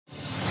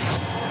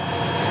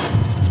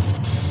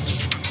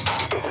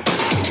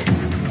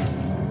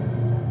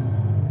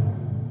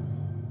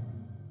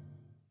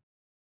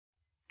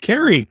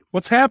Carrie,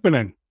 what's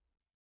happening?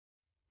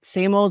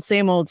 Same old,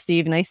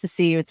 Steve. Nice to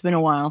see you. It's been a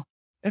while.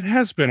 It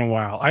has been a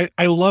while.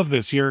 I love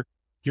this. You're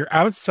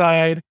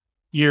outside.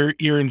 You're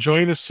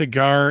enjoying a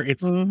cigar.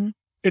 It's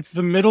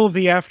the middle of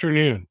the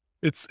afternoon.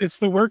 It's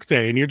the work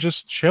day, and you're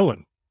just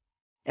chilling.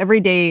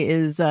 Every day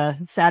is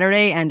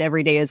Saturday, and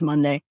every day is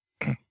Monday.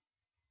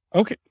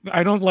 Okay,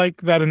 I don't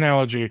like that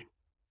analogy.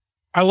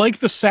 I like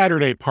the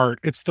Saturday part.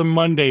 It's the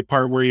Monday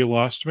part where you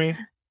lost me.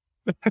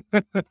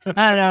 I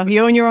don't know.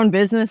 You own your own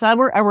business. I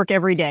work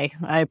every day.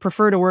 I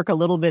prefer to work a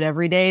little bit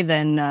every day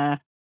than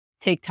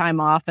take time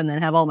off and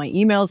then have all my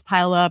emails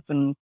pile up.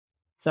 And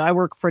so I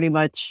work pretty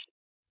much.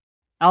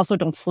 I also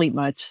don't sleep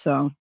much.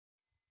 So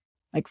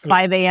like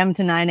 5 a.m.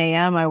 to 9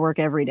 a.m. I work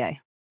every day.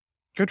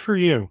 Good for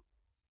you.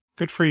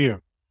 Good for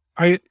you.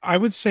 I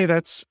would say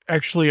that's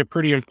actually a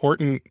pretty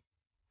important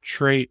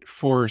trait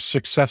for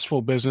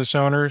successful business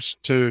owners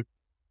to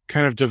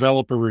kind of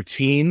develop a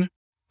routine.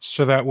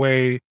 So that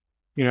way,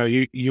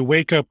 you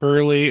wake up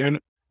early. And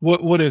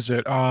what is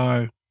it?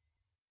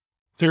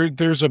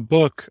 There's a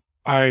book.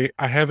 I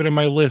have it in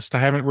my list. I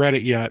haven't read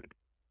it yet.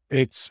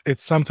 It's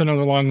something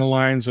along the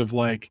lines of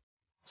like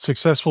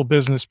successful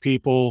business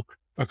people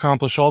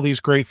accomplish all these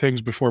great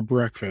things before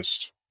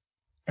breakfast.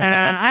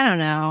 I don't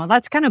know.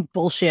 That's kind of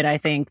bullshit. I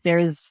think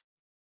there's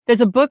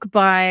a book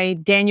by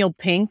Daniel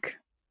Pink.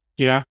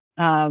 Yeah.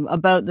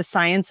 About the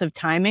science of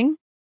timing.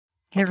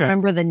 Can't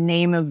remember the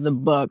name of the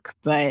book,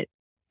 but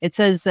it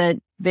says that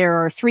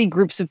there are 3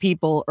 groups of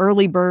people: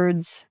 early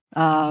birds,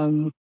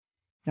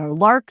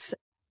 larks,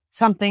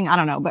 something, I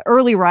don't know, but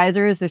early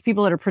risers. There's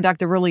people that are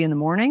productive early in the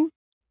morning.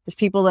 There's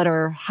people that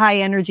are high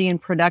energy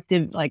and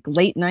productive like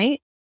late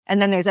night.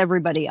 And then there's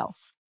everybody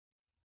else.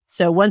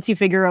 So once you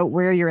figure out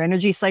where your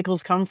energy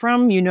cycles come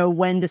from, you know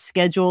when to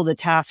schedule the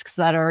tasks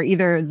that are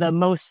either the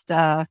most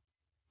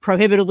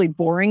prohibitively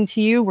boring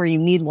to you, where you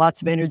need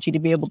lots of energy to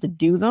be able to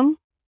do them,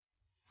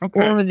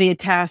 or the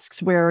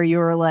tasks where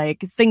you're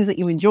like things that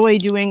you enjoy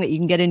doing that you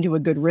can get into a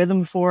good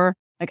rhythm for.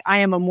 Like I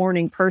am a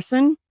morning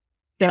person,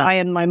 that I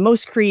am my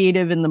most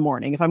creative in the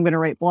morning. If I'm going to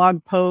write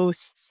blog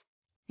posts,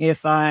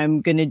 if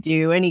I'm going to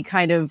do any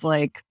kind of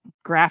like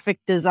graphic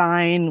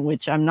design,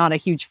 which I'm not a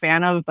huge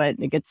fan of, but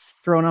it gets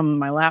thrown on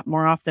my lap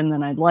more often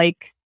than I'd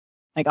like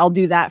I'll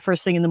do that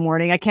first thing in the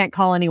morning. I can't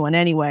call anyone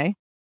anyway.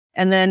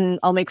 And then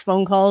I'll make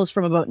phone calls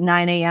from about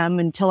 9 a.m.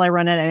 until I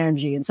run out of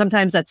energy. And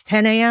sometimes that's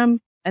 10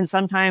 a.m. and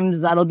sometimes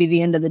that'll be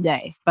the end of the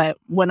day. But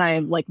when I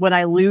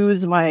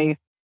lose my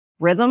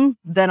rhythm,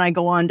 then I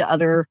go on to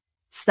other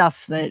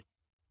stuff that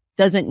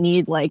doesn't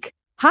need like,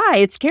 hi,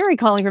 it's Carrie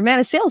calling from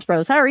Managed Sales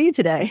Pros. How are you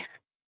today?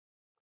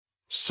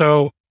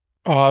 So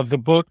the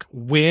book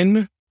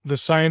Win, The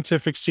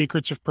Scientific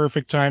Secrets of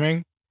Perfect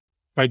Timing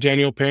by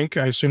Daniel Pink.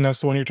 I assume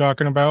that's the one you're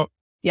talking about.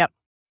 Yep.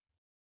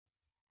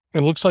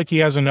 It looks like he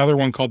has another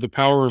one called The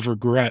Power of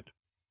Regret.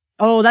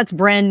 Oh, that's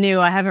brand new.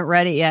 I haven't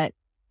read it yet.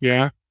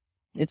 Yeah.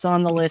 It's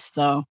on the list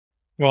though.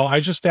 Well,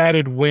 I just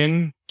added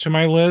Win to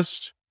my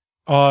list.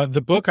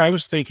 The book I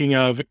was thinking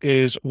of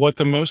is What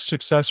the Most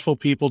Successful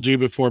People Do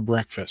Before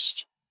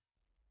Breakfast.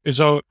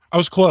 I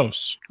was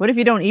close. What if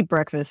you don't eat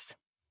breakfast?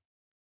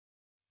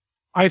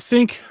 I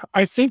think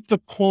the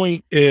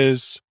point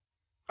is,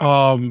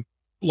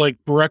 like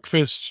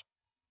breakfast,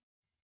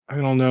 I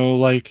don't know,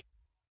 like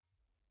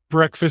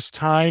breakfast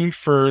time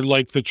for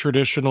like the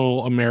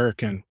traditional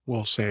American,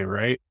 we'll say,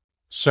 right?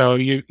 So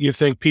you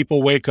think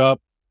people wake up,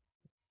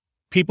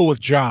 people with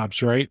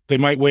jobs, right? They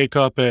might wake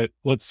up at,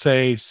 let's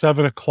say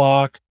 7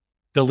 o'clock,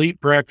 they'll eat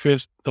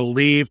breakfast, they'll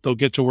leave, they'll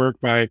get to work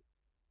by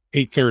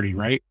 8:30,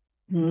 right?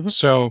 Mm-hmm.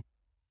 So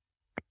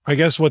I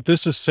guess what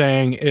this is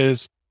saying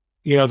is,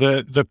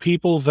 the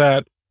people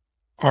that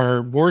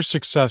are more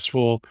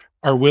successful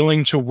are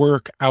willing to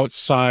work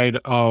outside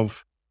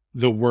of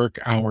the work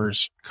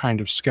hours kind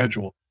of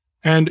schedule.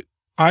 And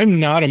I'm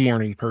not a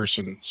morning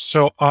person,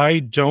 so I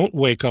don't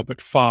wake up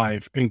at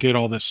 5 and get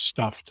all this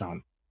stuff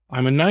done.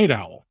 I'm a night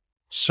owl.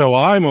 So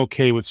I'm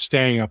okay with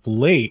staying up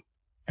late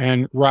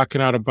and rocking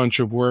out a bunch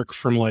of work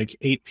from like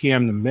 8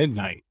 p.m. to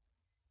midnight,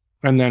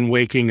 and then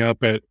waking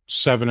up at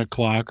 7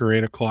 o'clock or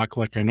 8 o'clock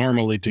like I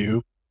normally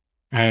do.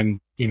 And,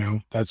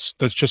 that's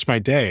just my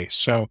day.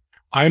 So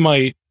I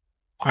might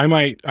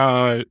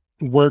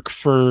work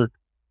for,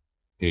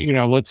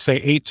 let's say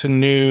 8 to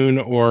noon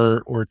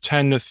or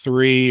 10 to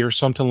 3 or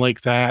something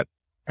like that.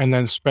 And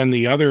then spend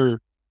the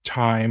other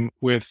time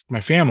with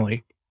my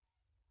family.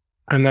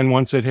 And then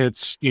once it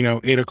hits,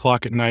 8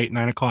 o'clock at night,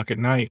 9 o'clock at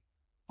night,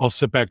 I'll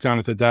sit back down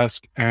at the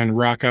desk and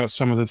rock out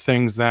some of the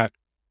things that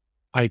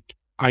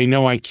I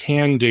know I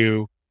can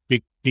do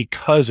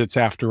because it's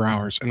after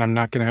hours and I'm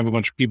not going to have a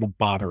bunch of people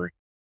bothering.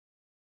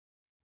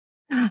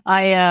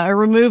 I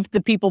removed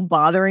the people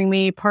bothering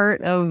me part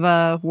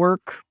of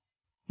work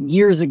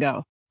years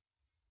ago.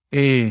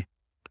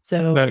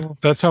 So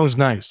that sounds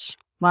nice.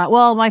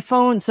 My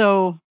phone.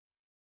 So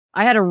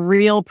I had a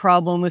real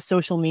problem with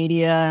social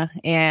media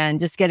and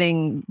just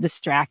getting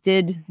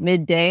distracted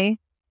midday.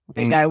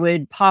 Like I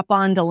would pop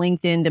onto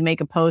LinkedIn to make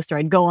a post, or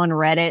I'd go on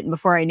Reddit, and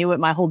before I knew it,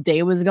 my whole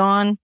day was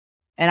gone.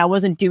 and I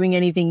wasn't doing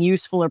anything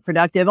useful or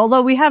productive.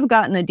 Although we have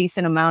gotten a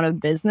decent amount of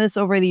business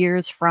over the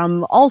years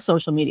from all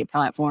social media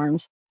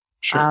platforms.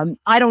 Sure.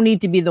 I don't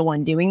need to be the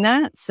one doing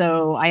that.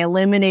 So I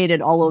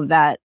eliminated all of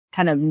that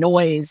kind of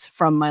noise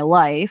from my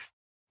life.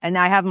 And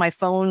I have my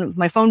phone.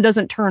 My phone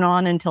doesn't turn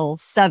on until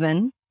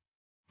 7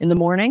 in the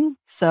morning.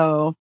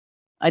 So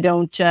I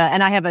don't,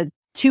 and I have a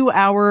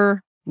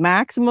 2-hour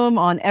maximum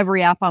on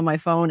every app on my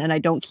phone, and I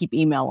don't keep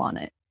email on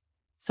it.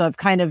 So I've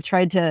kind of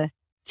tried to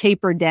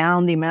taper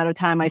down the amount of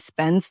time I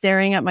spend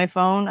staring at my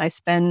phone. I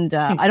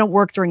don't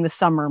work during the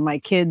summer. My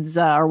kids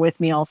are with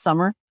me all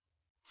summer.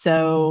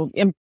 So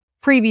in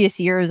previous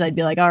years, I'd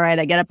be like, all right,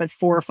 I get up at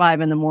 4 or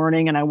 5 in the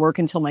morning and I work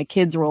until my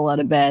kids roll out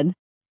of bed.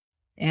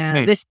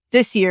 And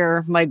this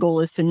year, my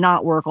goal is to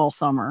not work all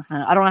summer.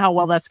 I don't know how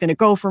well that's going to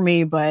go for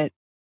me, but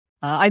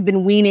I've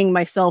been weaning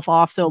myself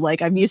off. So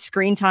like I've used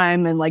screen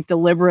time and like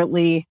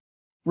deliberately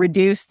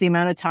reduced the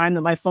amount of time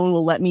that my phone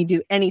will let me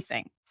do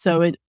anything.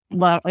 So it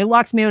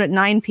locks me out at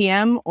 9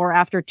 p.m. or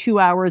after 2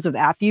 hours of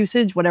app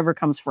usage, whatever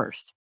comes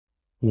first.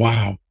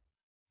 Wow.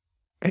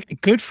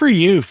 Good for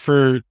you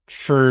for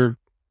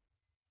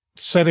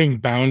setting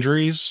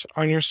boundaries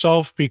on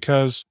yourself,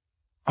 because,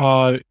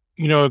 a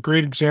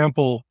great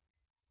example,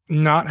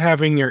 not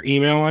having your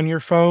email on your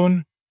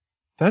phone,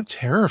 that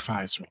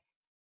terrifies me.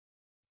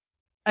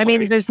 I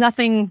mean, there's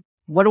nothing,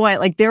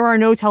 there are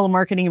no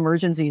telemarketing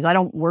emergencies. I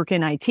don't work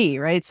in IT,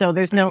 right? So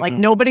there's no,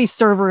 nobody's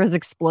server has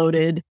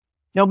exploded.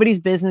 Nobody's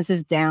business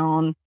is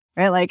down,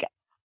 right? Like,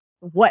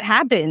 what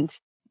happened?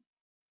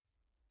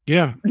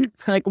 Yeah.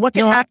 Like, what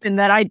can happen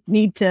that I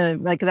need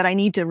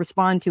to,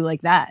 respond to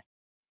like that?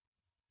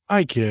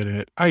 I get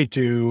it. I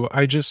do.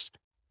 I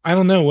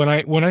don't know. When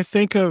I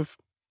think of,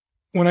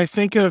 I'm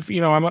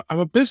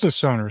a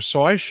business owner,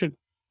 so I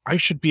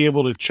should be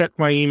able to check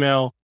my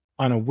email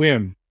on a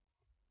whim.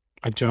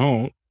 I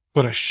don't,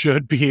 but I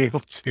should be able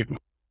to.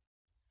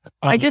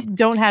 I just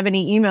don't have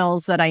any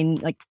emails that I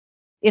like.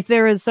 If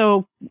there is,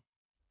 so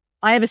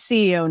I have a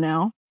CEO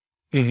now.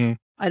 Mm-hmm.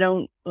 I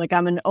don't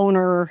I'm an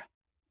owner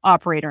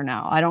operator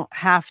now. I don't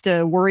have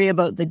to worry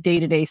about the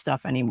day-to-day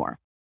stuff anymore.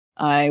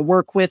 I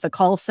work with a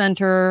call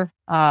center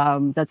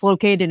that's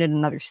located in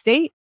another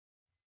state.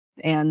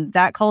 And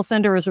that call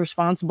center is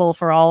responsible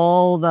for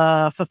all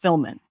the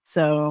fulfillment.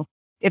 So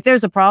if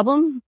there's a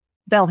problem,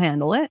 they'll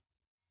handle it.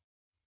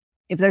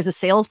 If there's a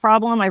sales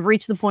problem, I've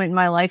reached the point in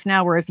my life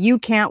now where if you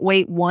can't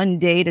wait one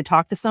day to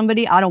talk to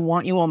somebody, I don't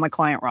want you on my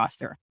client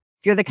roster.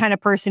 If you're the kind of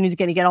person who's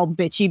going to get all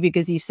bitchy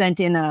because you sent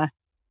in an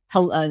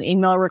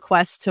email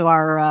request to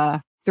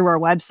our through our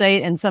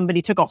website and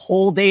somebody took a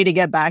whole day to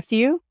get back to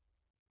you,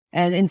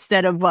 and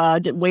instead of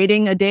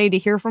waiting a day to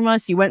hear from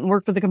us, you went and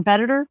worked with a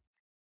competitor,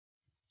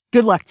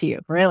 good luck to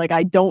you, right? Like,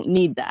 I don't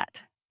need that.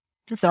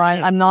 So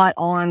I'm not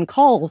on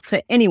call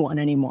to anyone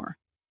anymore.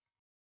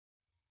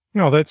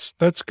 No, that's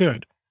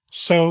good.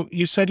 So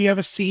you said you have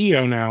a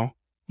CEO now.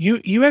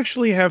 You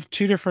actually have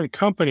 2 different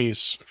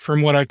companies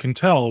from what I can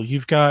tell.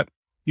 You've got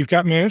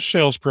Managed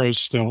Sales Pros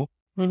still.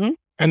 Mm-hmm.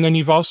 And then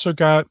you've also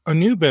got a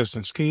new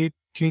business. Can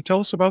you tell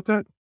us about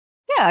that?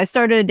 Yeah, I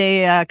started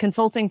a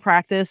consulting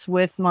practice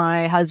with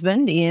my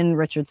husband, Ian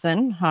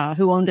Richardson,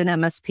 who owned an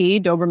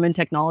MSP, Doberman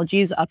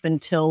Technologies, up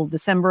until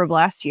December of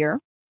last year.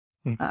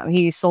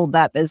 He sold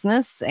that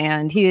business,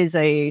 and he is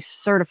a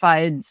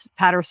certified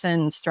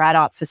Patterson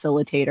Strat-Op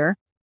facilitator.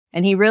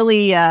 And he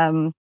really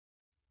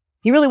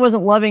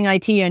wasn't loving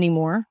IT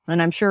anymore.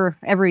 And I'm sure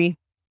every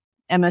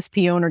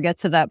MSP owner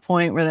gets to that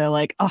point where they're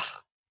like, oh,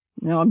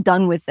 I'm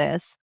done with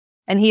this.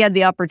 And he had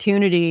the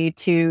opportunity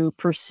to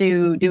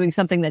pursue doing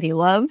something that he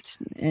loved,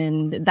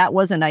 and that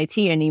wasn't IT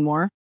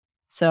anymore.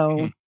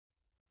 So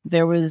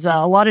there was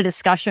a lot of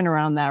discussion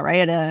around that,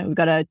 right? We've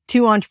got a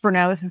two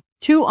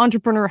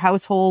entrepreneur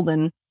household,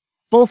 and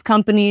both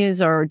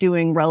companies are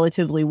doing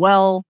relatively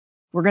well.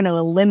 We're going to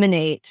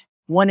eliminate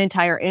one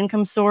entire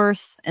income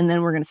source, and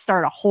then we're going to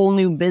start a whole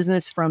new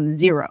business from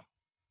zero.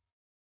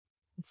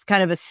 It's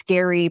kind of a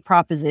scary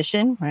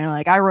proposition, right?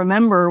 Like, I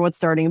remember what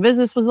starting a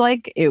business was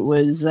like. It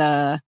was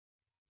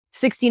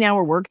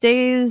 16-hour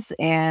workdays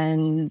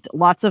and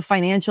lots of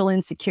financial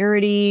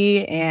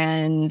insecurity,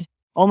 and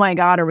oh my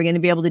God, are we going to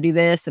be able to do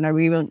this? And are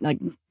we even, like,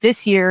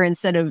 this year,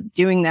 instead of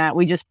doing that,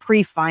 we just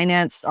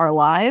pre-financed our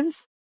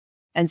lives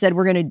and said,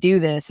 we're going to do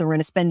this. And we're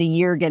going to spend a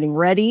year getting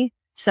ready,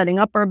 setting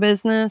up our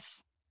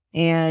business.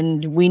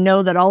 And we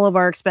know that all of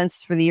our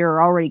expenses for the year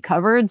are already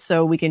covered.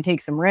 So we can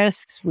take some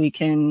risks. We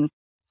can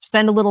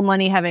spend a little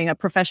money having a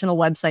professional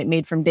website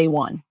made from day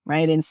one,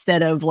 right?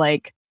 Instead of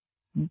like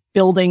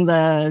building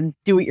the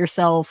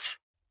do-it-yourself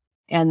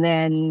and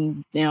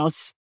then,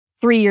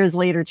 3 years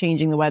later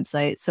changing the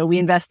website. So we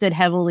invested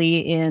heavily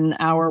in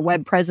our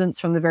web presence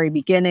from the very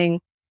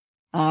beginning.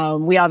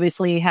 We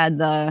obviously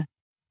had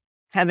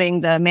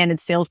having the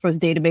Managed Sales Pros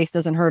database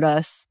doesn't hurt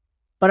us,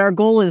 but our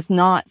goal is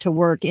not to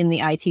work in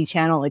the IT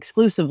channel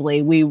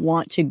exclusively. We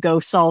want to go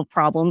solve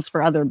problems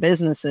for other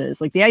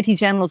businesses. Like, the IT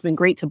channel has been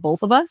great to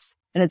both of us,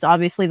 and it's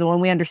obviously the one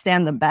we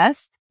understand the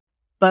best.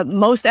 But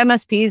most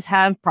MSPs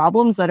have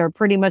problems that are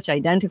pretty much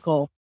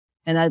identical.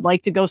 And I'd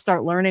like to go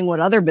start learning what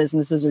other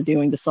businesses are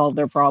doing to solve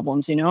their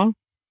problems, you know?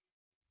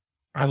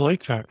 I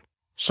like that.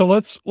 So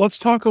let's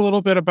talk a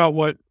little bit about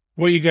what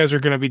you guys are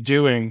going to be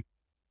doing.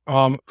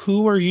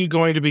 Who are you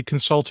going to be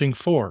consulting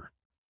for?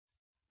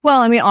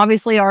 Well, I mean,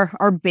 obviously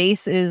our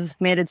base is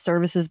managed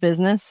services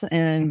business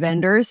and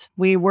vendors.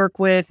 We work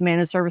with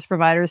managed service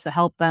providers to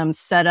help them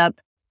set up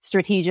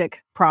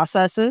strategic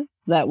processes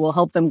that will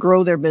help them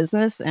grow their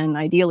business and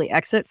ideally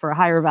exit for a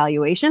higher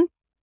valuation.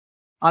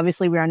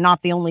 Obviously, we are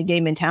not the only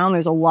game in town.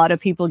 There's a lot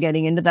of people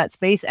getting into that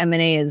space.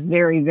 M&A is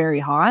very, very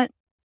hot.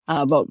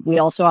 But we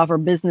also offer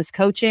business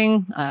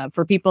coaching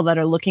for people that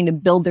are looking to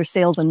build their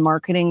sales and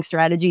marketing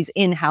strategies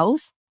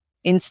in-house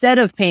instead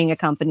of paying a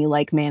company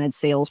like Managed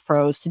Sales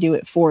Pros to do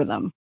it for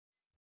them.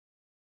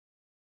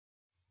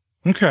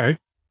 Okay.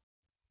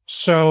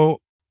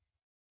 So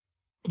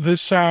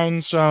this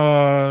sounds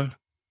nice.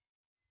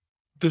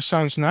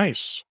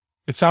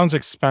 It sounds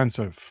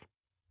expensive.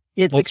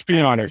 Let's be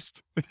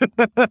honest.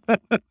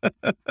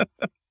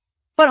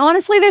 But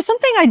honestly, there's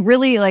something I'd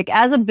really like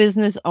as a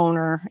business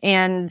owner,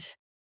 and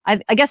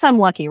I guess I'm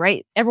lucky,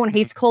 right? Everyone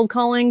hates cold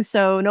calling,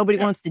 so nobody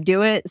wants to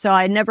do it. So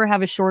I never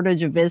have a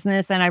shortage of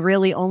business, and I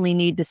really only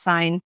need to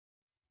sign,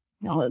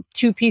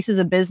 2 pieces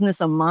of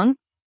business a month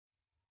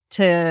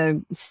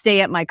to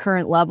stay at my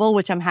current level,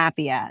 which I'm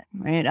happy at,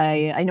 right?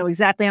 I know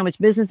exactly how much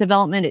business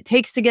development it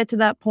takes to get to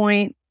that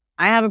point.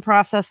 I have a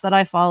process that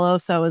I follow.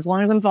 So as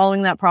long as I'm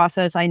following that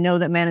process, I know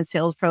that Managed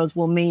Sales Pros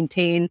will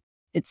maintain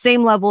its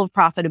same level of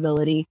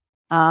profitability.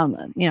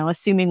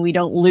 Assuming we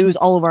don't lose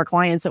all of our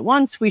clients at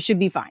once, we should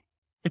be fine.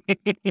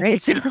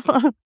 Right.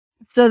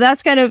 So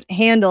that's kind of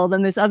handled.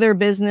 And this other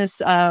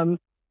business,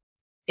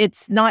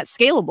 it's not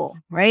scalable,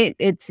 right?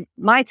 It's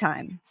my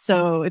time.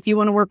 So if you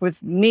want to work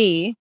with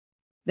me,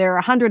 there are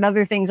 100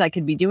 other things I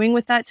could be doing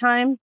with that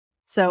time.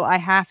 So I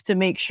have to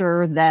make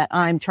sure that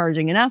I'm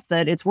charging enough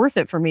that it's worth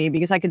it for me,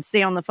 because I could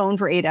stay on the phone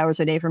for 8 hours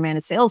a day for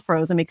Managed Sales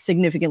Pros and make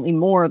significantly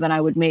more than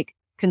I would make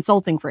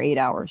consulting for 8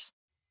 hours.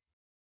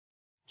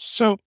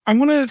 So I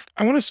want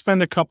to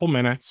spend a couple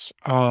minutes.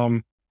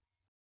 I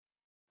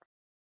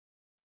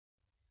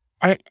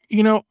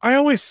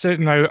always sit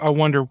and I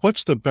wonder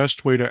what's the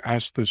best way to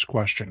ask this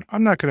question.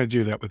 I'm not going to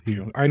do that with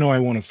you. I know I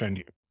won't offend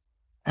you.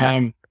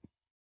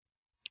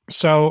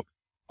 So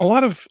a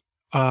lot of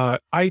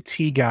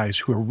IT guys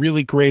who are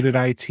really great at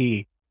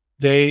IT,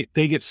 they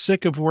get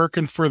sick of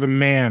working for the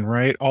man,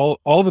 right?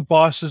 All the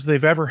bosses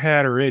they've ever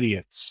had are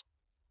idiots.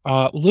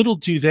 Little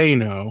do they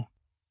know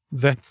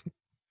that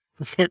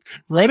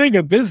running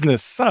a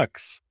business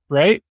sucks,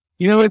 right?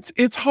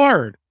 It's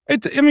hard.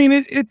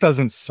 It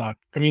doesn't suck.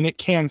 It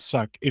can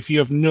suck if you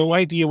have no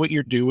idea what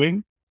you're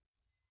doing.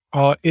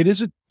 It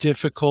is a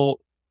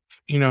difficult,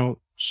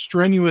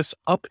 strenuous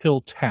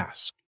uphill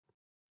task.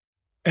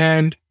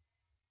 And,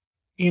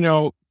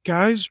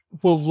 guys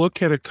will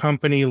look at a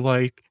company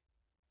like,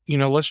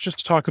 let's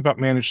just talk about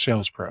Managed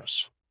Sales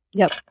Pros.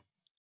 Yep.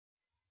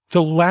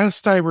 The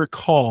last I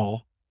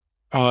recall,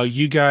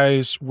 you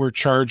guys were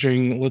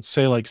charging, let's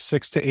say like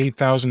 $6,000 to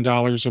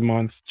 $8,000 a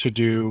month to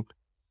do,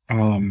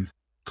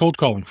 cold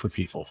calling for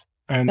people.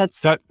 And that's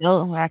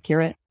still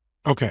accurate.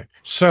 Okay.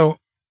 So,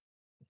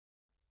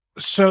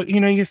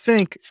 you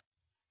think,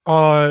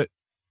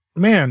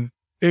 man,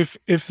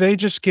 if they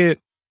just get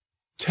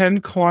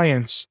 10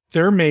 clients,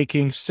 they're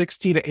making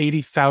 $60,000 to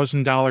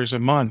 $80,000 a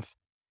month,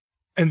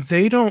 and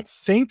they don't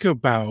think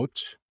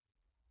about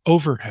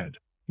overhead.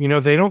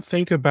 They don't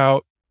think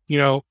about,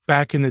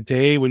 back in the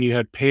day when you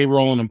had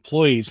payroll and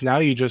employees, now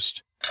you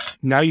just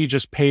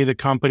pay the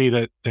company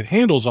that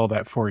handles all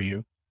that for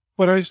you.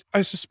 But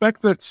I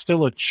suspect that's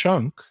still a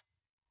chunk.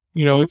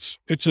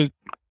 It's a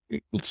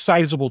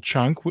sizable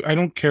chunk. I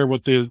don't care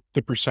what the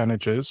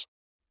percentage is,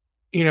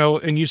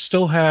 and you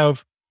still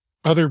have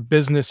other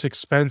business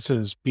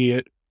expenses, be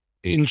it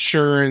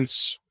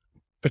insurance,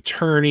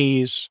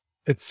 attorneys,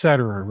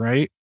 etc.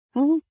 Right?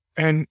 Mm-hmm.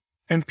 And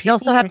people you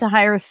also have to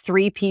hire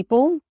 3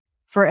 people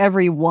for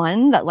every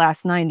one that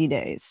lasts 90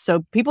 days.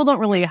 So people don't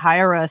really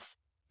hire us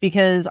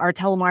because our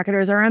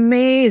telemarketers are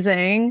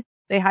amazing.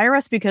 They hire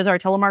us because our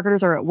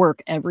telemarketers are at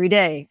work every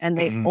day and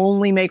they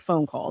only make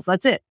phone calls.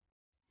 That's it.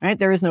 Right?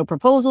 There is no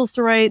proposals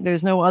to write.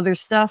 There's no other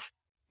stuff.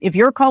 If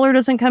your caller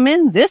doesn't come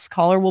in, this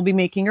caller will be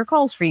making your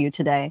calls for you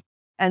today.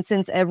 And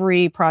since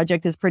every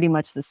project is pretty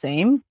much the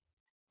same,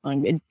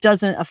 it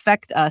doesn't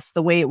affect us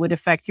the way it would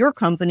affect your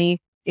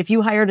company if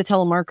you hired a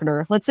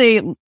telemarketer. Let's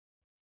say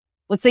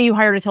you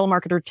hired a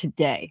telemarketer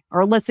today,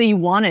 or let's say you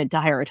wanted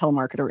to hire a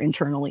telemarketer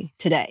internally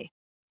today.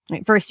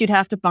 Right? First, you'd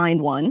have to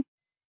find one.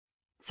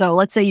 So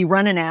let's say you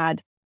run an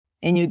ad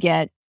and you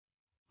get,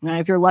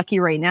 if you're lucky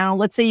right now,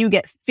 let's say you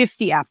get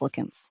 50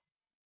 applicants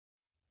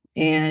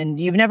and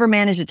you've never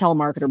managed a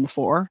telemarketer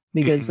before,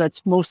 because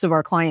that's most of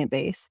our client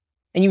base.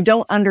 And you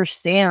don't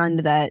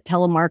understand that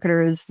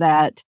telemarketers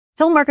that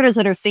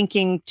are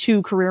thinking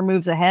 2 career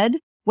moves ahead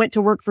went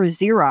to work for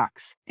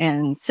Xerox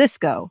and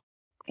Cisco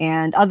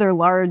and other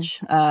large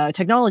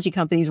technology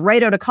companies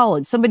right out of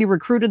college. Somebody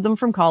recruited them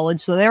from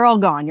college, so they're all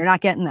gone. You're not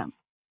getting them.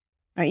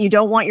 Right? You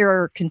don't want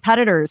your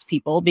competitors'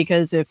 people,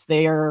 because if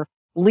they are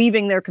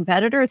leaving their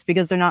competitor, it's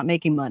because they're not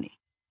making money.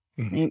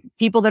 Right?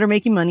 People that are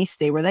making money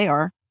stay where they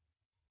are.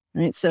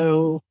 Right?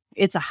 So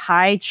it's a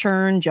high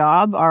churn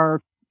job.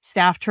 Our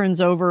staff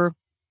turns over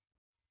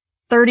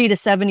 30 to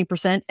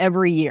 70%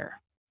 every year.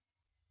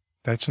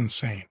 That's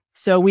insane.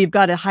 So we've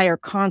got to hire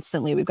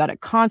constantly. We've got a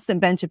constant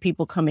bench of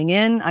people coming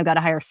in. I've got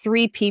to hire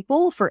 3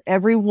 people for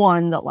every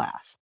one that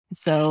lasts.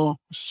 So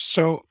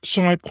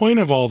my point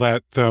of all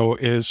that, though,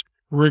 is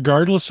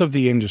regardless of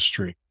the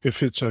industry,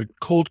 if it's a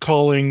cold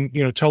calling,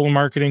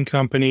 telemarketing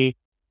company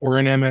or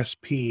an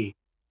MSP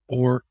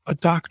or a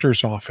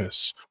doctor's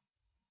office,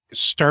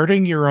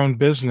 starting your own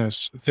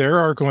business, there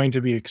are going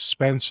to be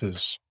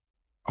expenses.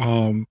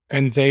 And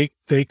they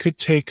could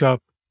take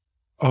up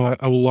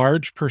a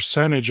large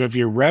percentage of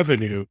your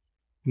revenue,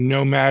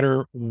 no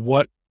matter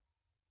what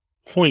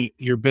point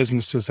your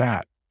business is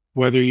at,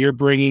 whether you're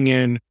bringing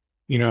in,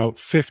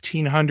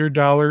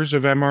 $1,500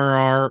 of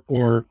MRR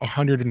or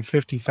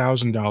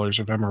 $150,000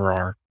 of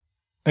MRR,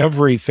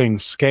 everything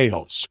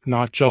scales,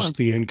 not just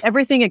the income.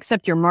 Everything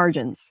except your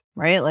margins,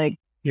 right? Like,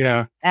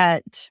 yeah,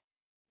 at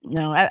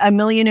 $1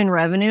 million in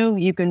revenue,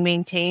 you can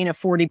maintain a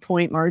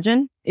 40-point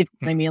margin.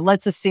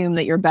 Let's assume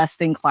that you're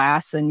best in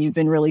class and you've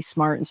been really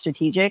smart and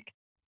strategic.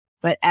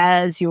 But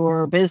as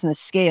your business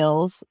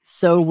scales,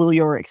 so will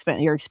your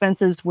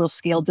expenses will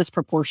scale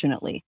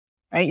disproportionately,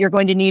 right? You're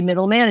going to need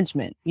middle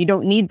management. You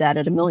don't need that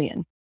at $1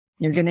 million.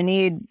 You're going to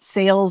need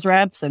sales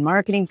reps and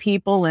marketing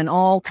people and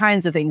all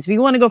kinds of things. If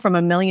you want to go from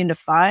 $1 million to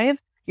 $5 million,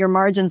 your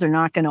margins are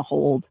not going to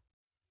hold.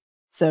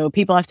 So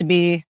people have to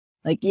be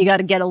like, you got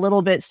to get a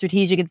little bit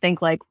strategic and think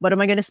like, what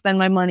am I going to spend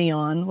my money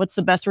on? What's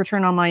the best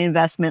return on my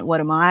investment? What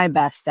am I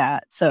best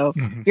at? So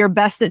if you're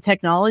best at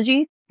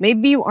technology,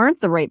 maybe you aren't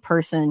the right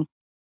person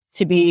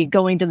to be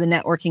going to the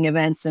networking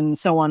events and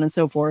so on and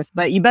so forth,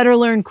 but you better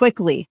learn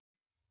quickly,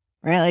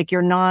 right? Like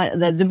you're not,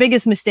 the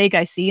biggest mistake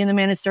I see in the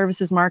managed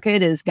services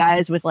market is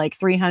guys with like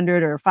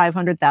 $300,000 or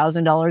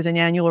 $500,000 in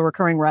annual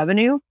recurring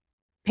revenue,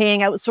 paying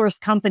outsourced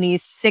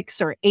companies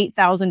 $6,000 or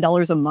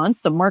 $8,000 a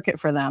month to market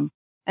for them.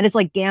 And it's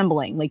like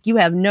gambling. Like you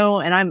have and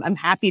I'm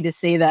happy to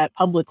say that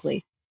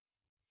publicly.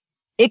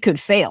 It could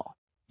fail.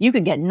 You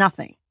could get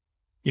nothing.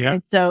 Yeah.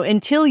 And so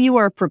until you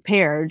are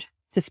prepared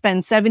to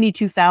spend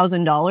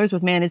 $72,000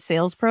 with managed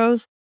sales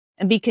pros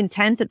and be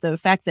content at the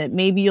fact that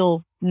maybe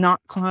you'll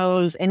not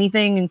close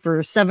anything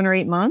for 7 or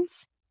 8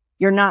 months,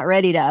 you're not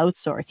ready to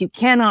outsource. You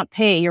cannot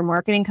pay your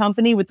marketing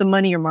company with the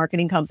money your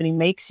marketing company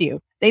makes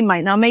you. They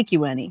might not make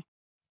you any.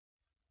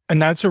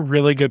 And that's a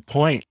really good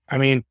point. I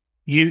mean,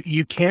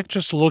 you can't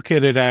just look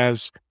at it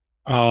as,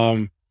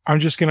 I'm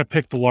just going to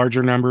pick the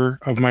larger number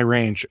of my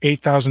range,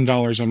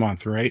 $8,000 a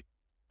month, right?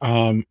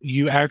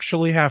 You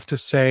actually have to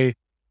say,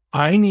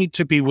 I need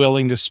to be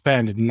willing to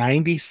spend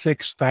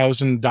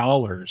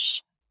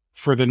 $96,000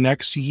 for the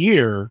next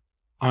year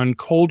on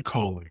cold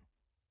calling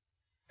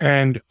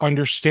and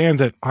understand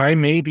that I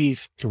may be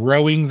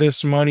throwing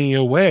this money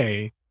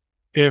away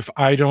if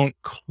I don't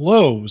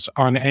close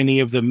on any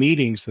of the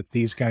meetings that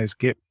these guys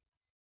get.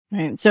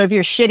 Right. So if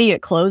you're shitty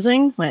at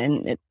closing,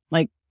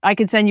 I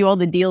could send you all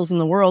the deals in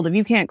the world. If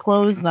you can't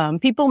close them,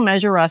 people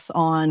measure us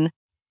on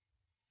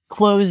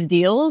closed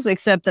deals,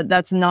 except that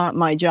that's not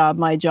my job.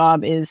 My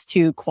job is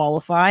to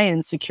qualify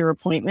and secure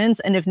appointments.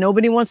 And if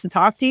nobody wants to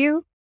talk to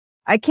you,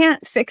 I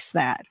can't fix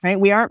that, right?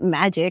 We aren't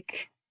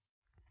magic.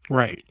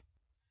 Right.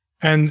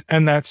 And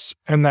that's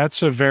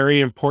a very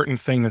important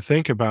thing to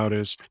think about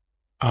is,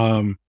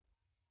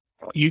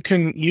 you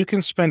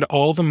can spend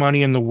all the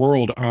money in the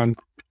world on,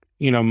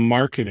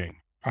 marketing,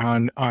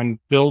 on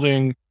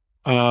building,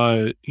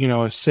 a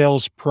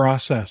sales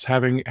process,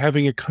 having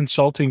a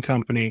consulting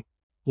company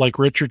like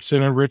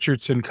Richardson and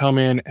Richardson come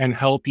in and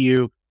help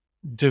you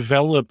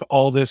develop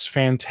all this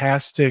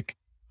fantastic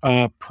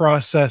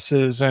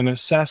processes and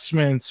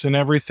assessments and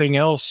everything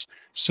else,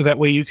 so that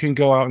way you can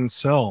go out and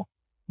sell.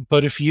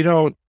 But if you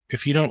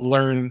don't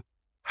learn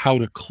how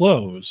to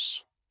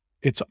close,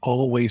 it's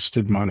all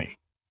wasted money.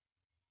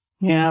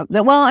 Yeah.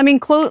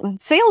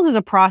 Sales is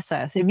a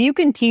process. If you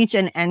can teach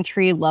an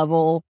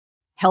entry-level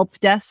help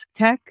desk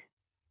tech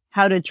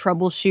how to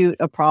troubleshoot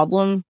a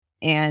problem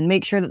and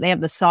make sure that they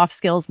have the soft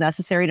skills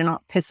necessary to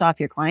not piss off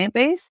your client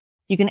base,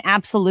 you can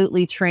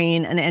absolutely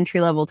train an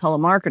entry-level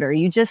telemarketer.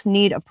 You just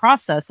need a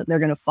process that they're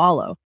going to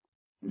follow.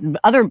 The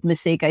other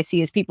mistake I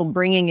see is people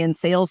bringing in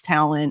sales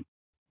talent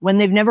when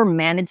they've never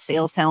managed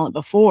sales talent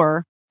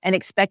before and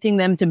expecting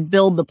them to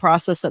build the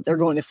process that they're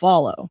going to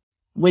follow,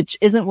 which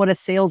isn't what a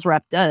sales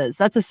rep does.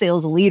 That's a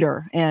sales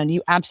leader, and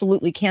you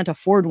absolutely can't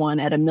afford one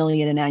at $1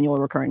 million in annual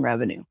recurring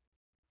revenue.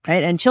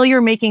 Right? Until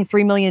you're making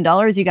 $3 million,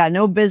 you got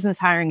no business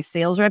hiring a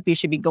sales rep. You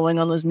should be going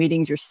on those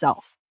meetings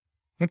yourself.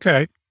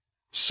 Okay.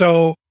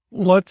 So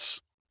let's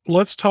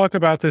talk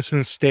about this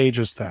in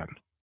stages then.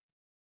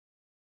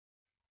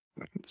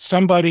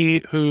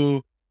 Somebody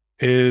who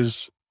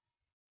is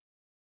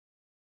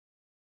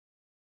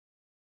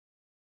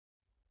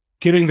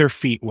getting their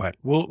feet wet.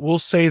 We'll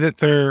say that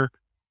they're,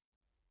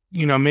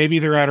 maybe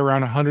they're at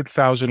around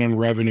 100,000 in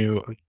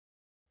revenue.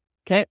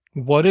 Okay.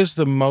 What is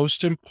the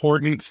most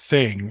important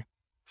thing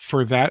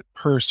for that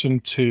person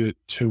to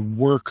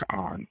work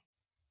on,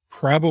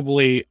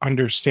 probably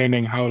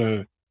understanding how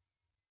to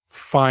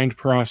find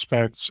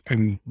prospects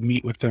and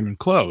meet with them and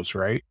close,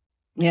 right?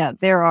 Yeah,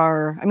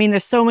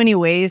 there's so many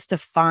ways to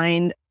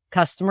find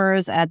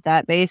customers at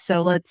that base.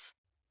 So let's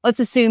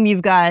assume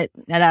you've got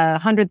at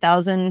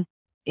 100,000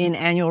 in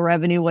annual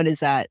revenue. What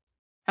is that?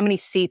 How many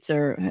seats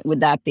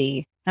would that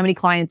be? How many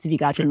clients have you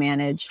got to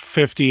manage?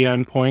 50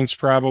 endpoints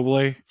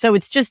probably. So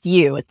it's just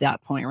you at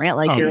that point, right?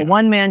 Like you're a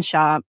one-man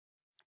shop.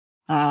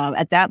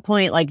 At that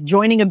point, like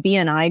joining a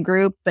BNI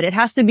group, but it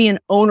has to be an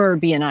owner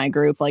BNI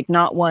group, like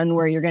not one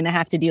where you're going to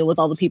have to deal with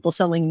all the people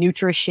selling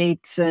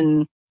Nutri-Shakes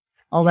and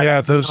all that.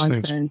 Yeah, those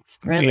nonsense, things.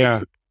 right? Yeah.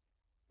 Like,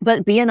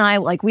 but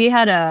BNI, like we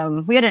had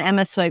an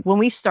MS, like when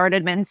we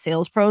started Managed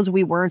Sales Pros,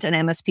 we weren't an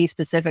MSP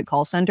specific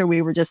call center.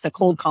 We were just a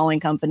cold calling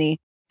company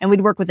and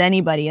we'd work with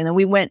anybody. And then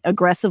we went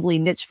aggressively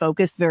niche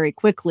focused very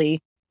quickly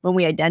when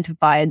we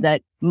identified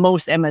that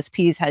most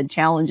MSPs had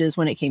challenges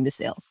when it came to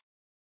sales.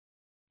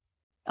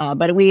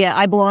 But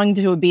I belonged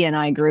to a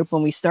BNI group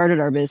when we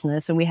started our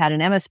business, and we had an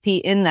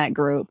MSP in that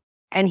group,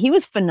 and he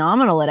was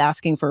phenomenal at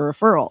asking for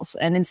referrals.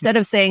 And instead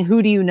of saying,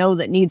 who do you know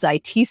that needs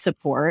IT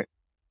support?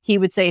 He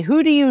would say,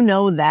 who do you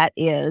know that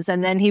is?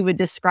 And then he would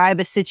describe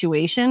a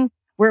situation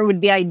where it would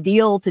be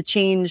ideal to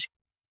change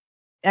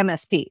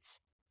MSPs,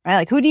 right?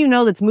 Like, who do you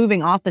know that's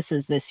moving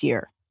offices this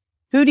year?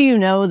 Who do you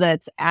know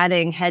that's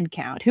adding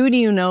headcount? Who do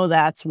you know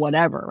that's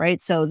whatever,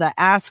 right? So the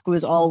ask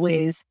was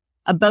always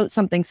about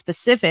something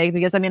specific,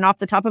 because I mean, off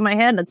the top of my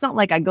head, it's not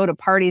like I go to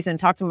parties and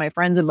talk to my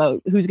friends about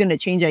who's going to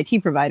change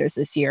IT providers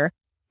this year,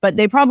 but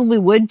they probably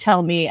would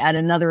tell me at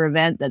another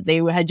event that they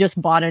had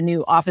just bought a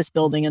new office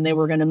building and they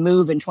were going to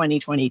move in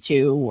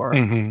 2022,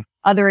 or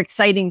other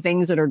exciting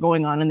things that are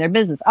going on in their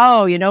business.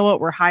 Oh, you know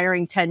what? We're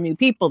hiring 10 new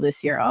people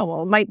this year. Oh,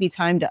 well, it might be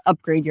time to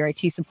upgrade your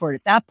IT support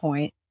at that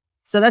point.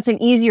 So that's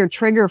an easier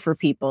trigger for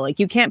people. Like,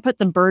 you can't put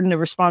the burden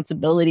of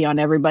responsibility on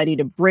everybody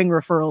to bring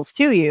referrals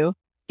to you.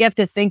 You have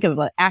to think of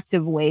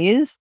active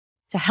ways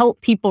to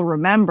help people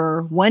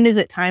remember, when is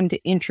it time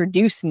to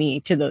introduce me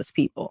to those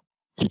people?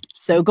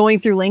 So going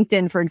through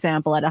LinkedIn, for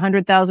example, at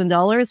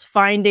 $100,000,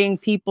 finding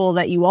people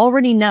that you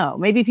already know,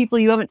 maybe people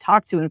you haven't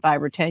talked to in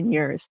 5 or 10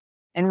 years,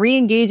 and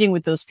re-engaging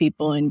with those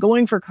people and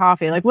going for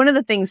coffee. Like, one of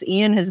the things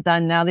Ian has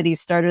done now that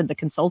he's started the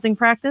consulting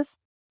practice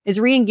is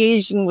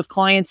re-engaging with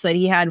clients that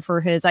he had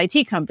for his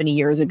IT company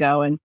years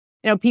ago. And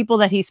people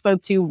that he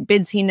spoke to,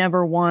 bids he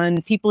never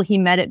won, people he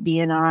met at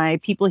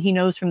BNI, people he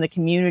knows from the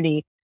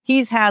community.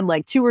 He's had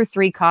like 2 or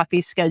 3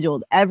 coffees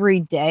scheduled every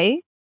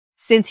day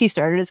since he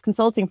started his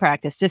consulting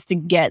practice, just to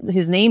get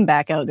his name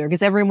back out there,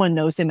 because everyone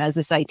knows him as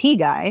this IT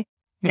guy.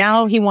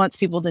 Now he wants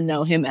people to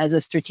know him as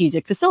a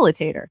strategic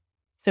facilitator.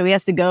 So he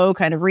has to go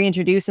kind of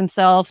reintroduce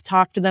himself,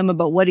 talk to them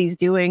about what he's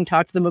doing,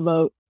 talk to them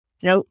about,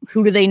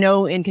 who do they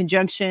know in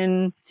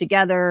conjunction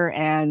together,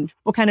 and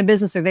what kind of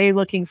business are they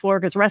looking for?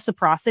 Because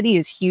reciprocity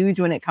is huge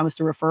when it comes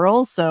to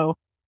referrals. So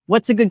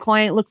what's a good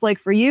client look like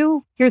for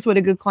you? Here's what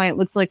a good client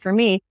looks like for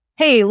me.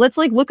 Hey, let's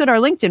look at our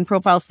LinkedIn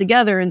profiles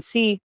together and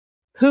see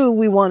who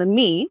we want to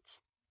meet,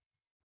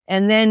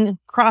 and then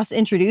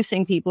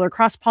cross-introducing people or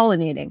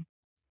cross-pollinating,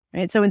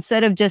 right? So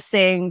instead of just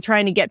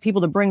trying to get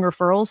people to bring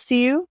referrals to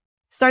you,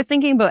 start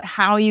thinking about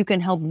how you can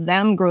help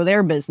them grow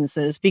their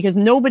businesses, because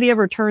nobody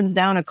ever turns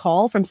down a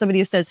call from somebody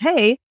who says,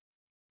 hey,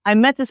 I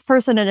met this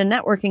person at a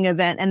networking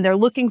event and they're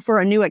looking for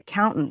a new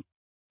accountant.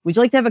 Would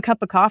you like to have a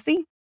cup of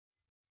coffee?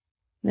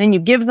 And then you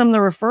give them the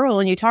referral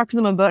and you talk to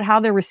them about how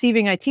they're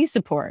receiving IT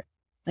support.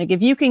 Like,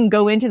 if you can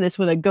go into this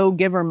with a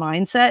go-giver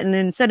mindset, and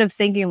instead of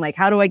thinking like,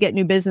 how do I get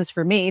new business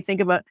for me? Think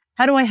about,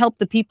 how do I help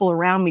the people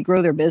around me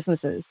grow their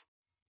businesses?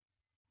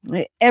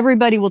 Right?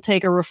 Everybody will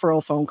take a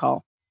referral phone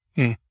call.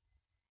 I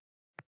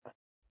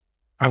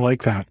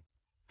like that.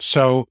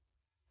 So,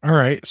 all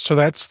right. So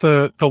that's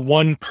the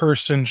one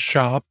person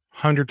shop,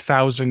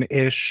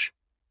 100,000-ish,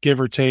 give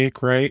or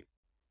take, right?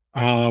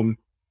 I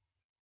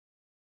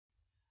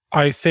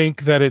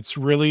think that it's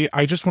really,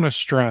 I just want to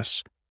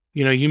stress,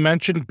 you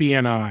mentioned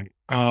BNI.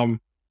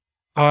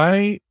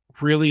 I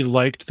really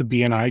liked the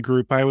BNI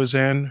group I was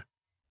in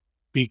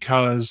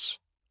because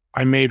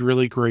I made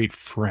really great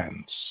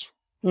friends,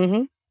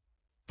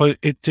 but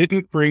it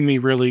didn't bring me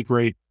really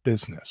great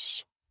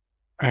business.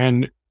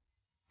 And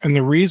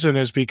the reason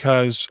is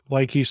because,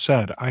 like you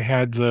said, I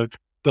had the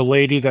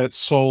lady that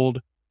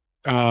sold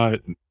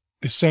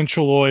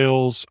essential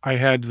oils. I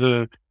had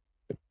I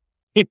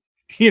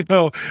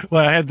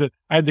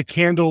had the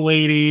candle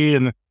lady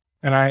and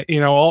I,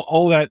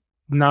 all that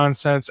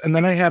nonsense. And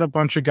then I had a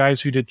bunch of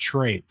guys who did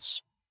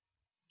trades.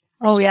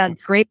 Oh yeah.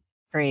 Great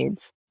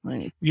trades.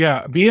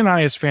 Yeah.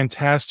 BNI is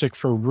fantastic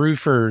for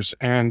roofers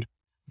and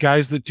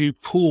guys that do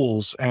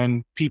pools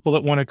and people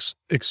that want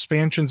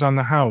expansions on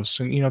the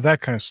house and,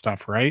 that kind of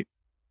stuff, right?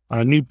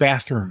 New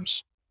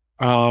bathrooms.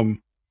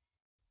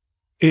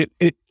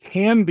 It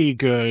can be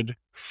good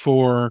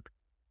for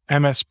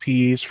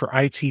MSPs, for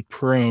IT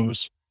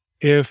pros,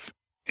 if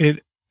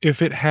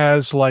it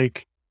has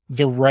like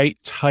the right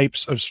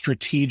types of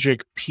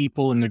strategic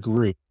people in the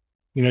group.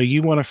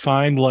 You want to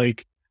find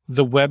like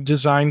the web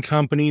design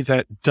company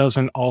that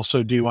doesn't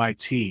also do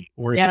IT,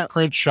 or the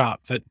print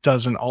shop that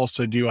doesn't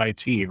also do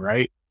IT,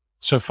 right?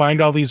 So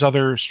find all these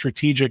other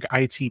strategic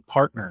IT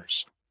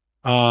partners,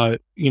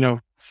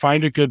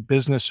 find a good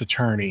business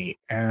attorney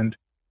and,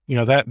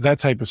 that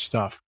type of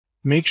stuff.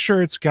 Make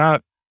sure it's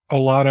got a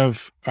lot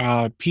of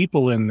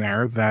people in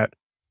there that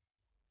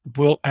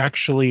will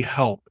actually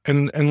help.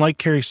 And like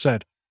Carrie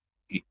said,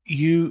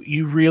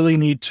 you really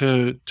need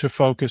to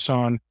focus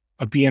on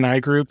a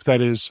BNI group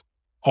that is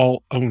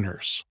all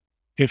owners.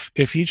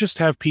 If you just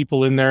have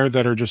people in there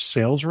that are just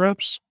sales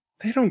reps,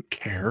 they don't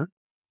care.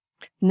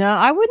 No,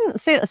 I wouldn't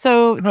say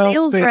so.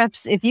 Sales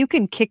reps, if you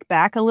can kick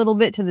back a little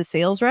bit to the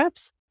sales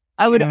reps,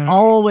 I would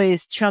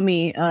always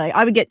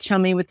I would get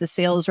chummy with the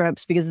sales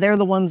reps because they're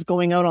the ones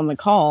going out on the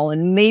call,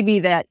 and maybe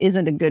that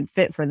isn't a good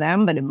fit for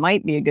them, but it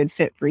might be a good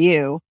fit for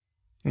you.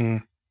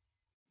 Mm.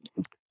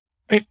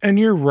 And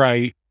you're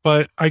right,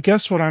 but I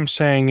guess what I'm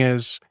saying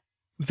is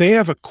they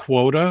have a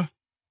quota.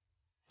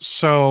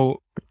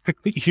 So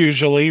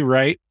usually,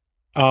 right?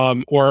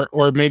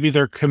 Or maybe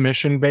they're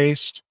commission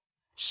based.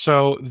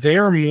 So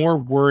they're more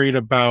worried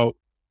about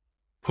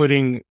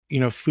putting,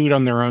 food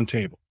on their own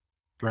table.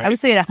 Right? I would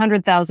say at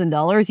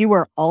 $100,000, you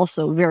were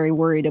also very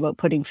worried about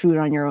putting food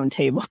on your own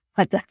table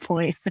at that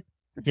point.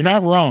 You're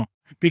not wrong,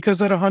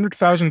 because at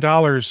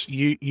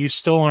 $100,000, you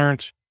still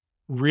aren't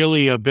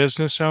really a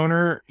business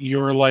owner.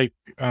 You're like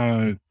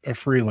a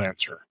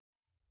freelancer.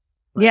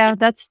 Right? Yeah,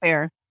 that's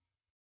fair.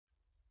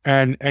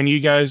 And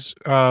you guys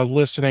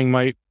listening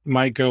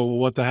might go, well,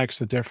 what the heck's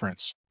the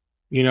difference?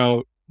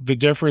 The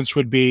difference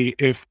would be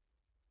if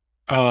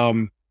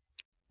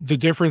the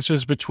difference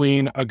is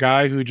between a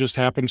guy who just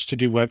happens to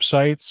do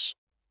websites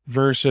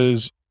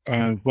versus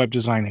a web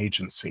design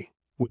agency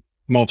with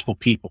multiple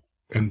people.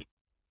 And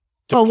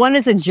well, one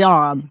is a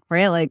job,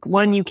 right? Like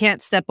one you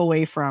can't step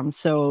away from.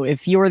 So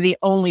if you're the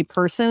only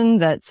person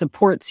that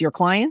supports your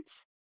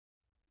clients,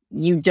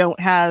 you don't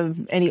have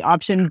any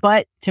option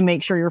but to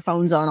make sure your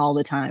phone's on all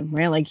the time,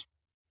 right? Like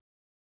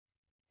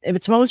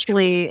it's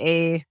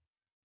mostly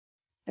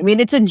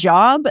it's a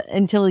job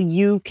until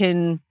you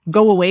can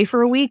go away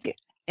for a week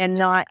and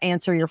not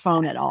answer your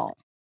phone at all.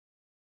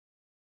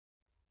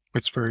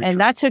 It's very true.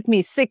 That took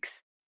me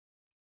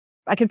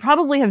I could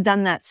probably have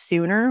done that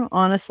sooner,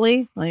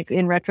 honestly. Like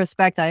in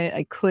retrospect,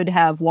 I could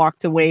have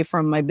walked away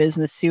from my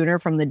business sooner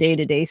from the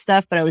day-to-day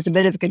stuff, but I was a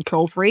bit of a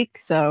control freak.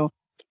 So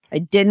I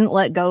didn't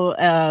let go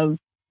of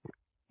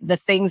the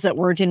things that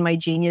weren't in my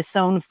genius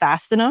zone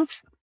fast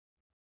enough.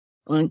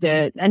 And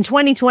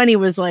 2020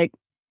 was the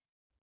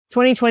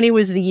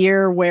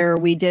year where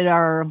we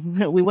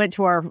went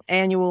to our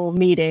annual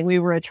meeting. We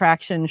were a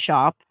traction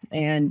shop,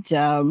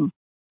 and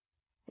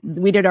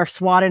we did our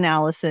SWOT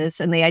analysis,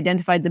 and they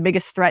identified the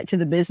biggest threat to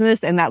the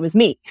business, and that was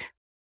me.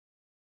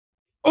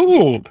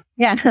 Oh,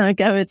 yeah.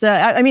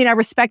 I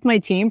respect my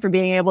team for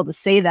being able to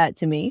say that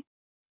to me,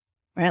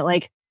 right?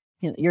 Like,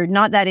 you're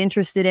not that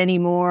interested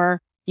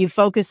anymore. You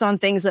focus on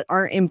things that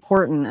aren't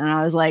important. And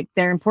I was like,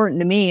 they're important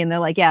to me. And they're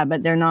like, yeah,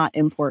 but they're not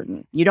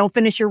important. You don't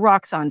finish your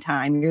rocks on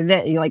time. You're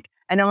like,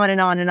 and on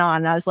and on and on.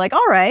 And I was like,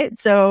 all right.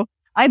 So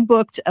I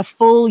booked a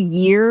full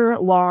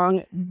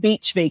year-long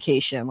beach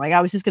vacation. Like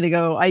I was just going to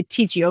go, I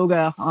teach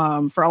yoga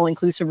for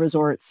all-inclusive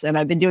resorts. And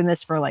I've been doing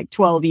this for like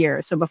 12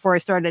 years. So before I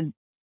started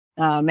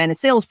Managed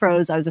Sales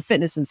Pros, I was a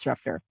fitness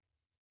instructor.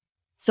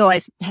 So I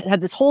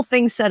had this whole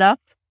thing set up.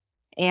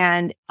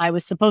 And I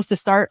was supposed to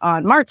start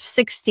on March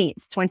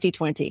 16th,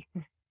 2020.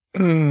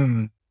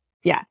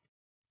 Yeah.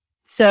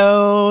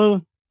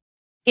 So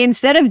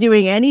instead of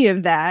doing any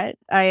of that,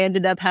 I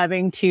ended up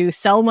having to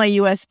sell my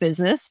US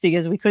business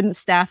because we couldn't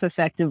staff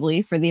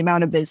effectively for the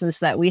amount of business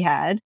that we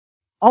had.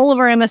 All of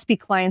our MSP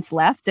clients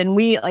left, and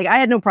I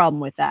had no problem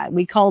with that.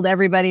 We called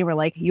everybody. We're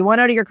like, you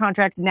want out of your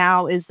contract?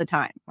 Now is the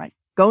time, right?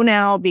 Go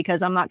now,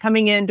 because I'm not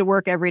coming in to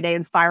work every day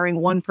and firing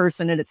one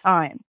person at a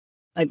time.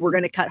 Like, we're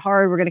going to cut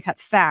hard. We're going to cut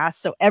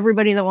fast. So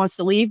everybody that wants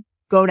to leave,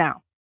 go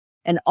now.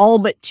 And all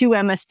but 2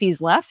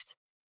 MSPs left.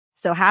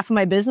 So half of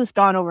my business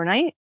gone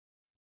overnight.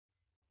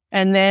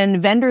 And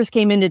then vendors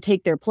came in to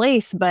take their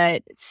place,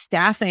 but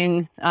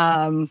staffing,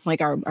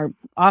 like our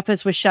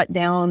office was shut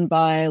down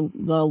by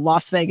the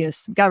Las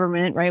Vegas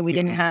government, right? We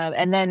didn't have,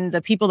 and then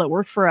the people that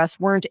worked for us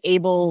weren't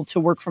able to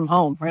work from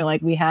home, right?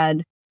 Like we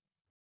had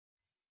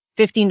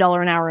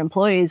 $15 an hour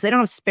employees. They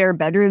don't have spare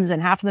bedrooms,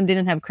 and half of them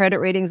didn't have credit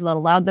ratings that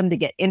allowed them to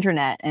get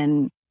internet.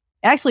 And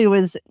actually it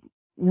was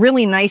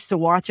really nice to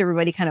watch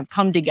everybody kind of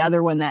come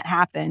together when that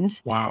happened.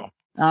 Wow.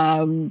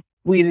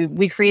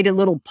 We created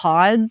little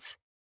pods,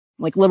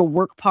 like little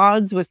work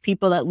pods with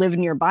people that live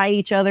nearby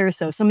each other.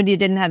 So if somebody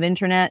didn't have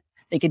internet,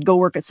 they could go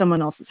work at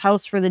someone else's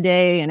house for the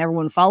day, and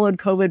everyone followed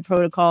COVID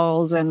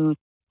protocols. And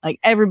like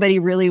everybody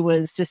really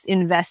was just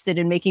invested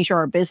in making sure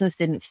our business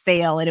didn't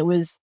fail. And it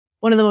was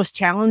one of the most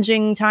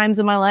challenging times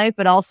of my life,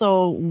 but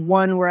also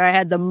one where I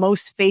had the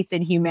most faith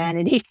in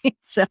humanity.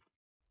 So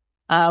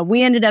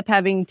we ended up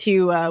having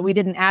to, we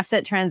did an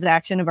asset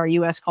transaction of our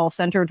US call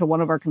center to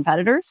one of our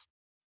competitors.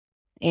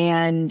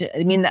 And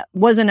I mean, that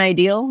wasn't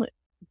ideal,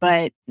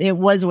 but it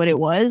was what it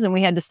was. And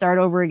we had to start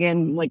over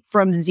again, like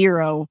from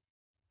zero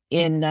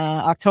in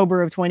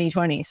October of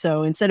 2020.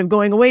 So instead of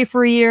going away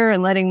for a year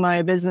and letting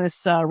my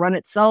business run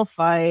itself,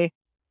 I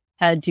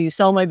had to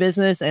sell my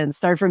business and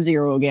start from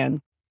zero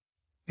again.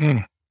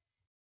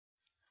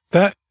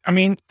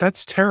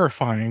 That's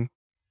terrifying.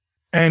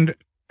 And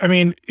I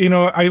mean,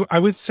 I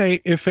would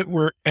say if it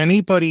were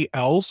anybody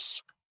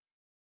else,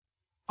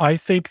 I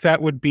think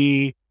that would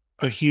be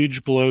a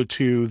huge blow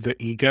to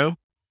the ego,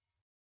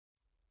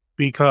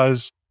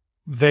 because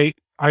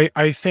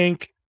I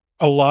think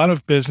a lot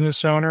of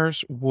business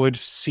owners would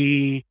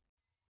see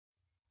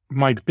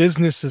my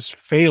business as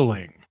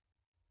failing,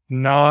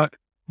 not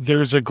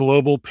there's a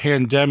global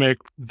pandemic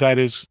that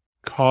is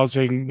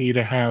causing me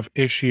to have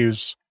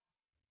issues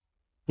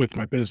with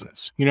my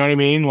business. You know what I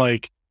mean?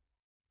 Like,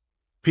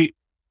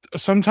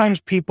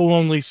 sometimes people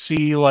only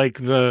see like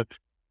the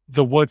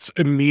what's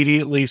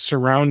immediately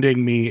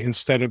surrounding me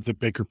instead of the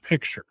bigger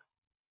picture.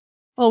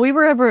 Well, we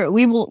were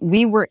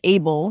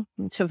able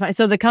to find,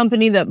 so the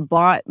company that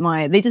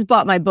they just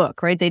bought my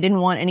book, right? They didn't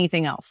want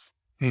anything else.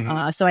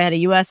 So I had a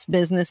US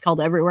business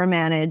called Everywhere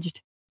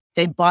Managed.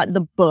 They bought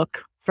the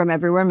book from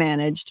Everywhere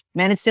Managed.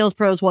 Managed Sales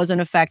Pros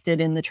wasn't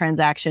affected in the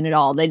transaction at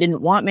all. They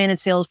didn't want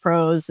Managed Sales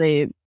Pros.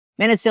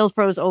 Managed Sales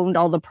Pros owned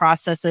all the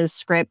processes,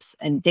 scripts,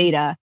 and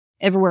data.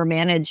 Everywhere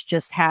Managed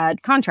just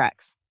had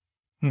contracts.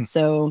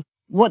 So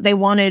what they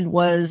wanted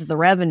was the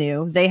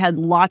revenue. They had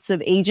lots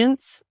of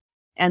agents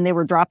and they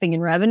were dropping in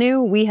revenue.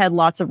 We had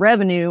lots of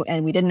revenue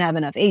and we didn't have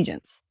enough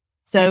agents.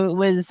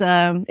 So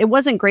it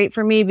wasn't great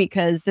for me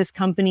because this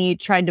company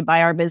tried to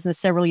buy our business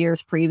several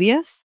years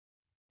previous.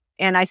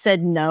 And I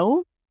said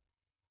no.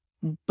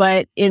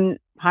 But in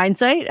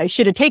hindsight, I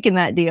should have taken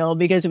that deal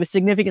because it was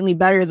significantly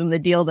better than the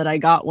deal that I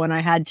got when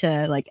I had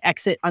to like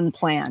exit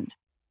unplanned.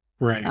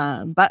 Right.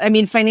 But I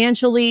mean,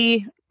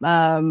 financially,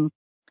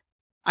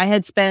 I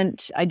did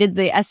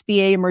the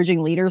SBA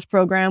Emerging Leaders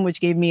Program, which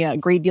gave me a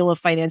great deal of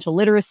financial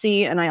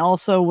literacy. And I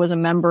also was a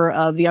member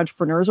of the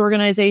Entrepreneurs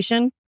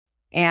Organization.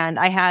 And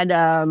I had,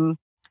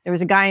 there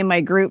was a guy in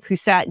my group who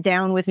sat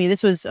down with me.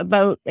 This was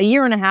about a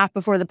year and a half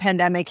before the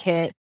pandemic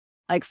hit.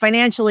 Like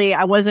financially,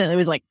 it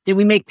was like, did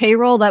we make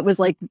payroll? That was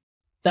all it's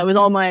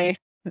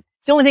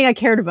the only thing I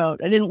cared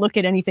about. I didn't look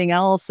at anything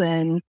else.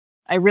 And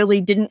I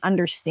really didn't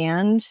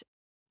understand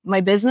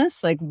my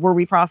business. Like, were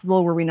we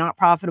profitable? Were we not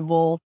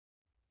profitable?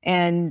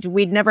 And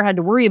we'd never had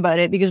to worry about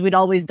it because we'd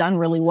always done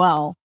really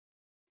well.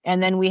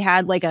 And then we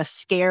had like a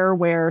scare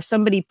where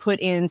somebody put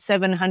in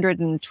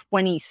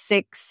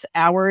 726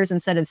 hours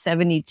instead of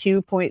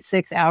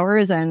 72.6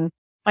 hours. And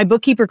my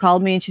bookkeeper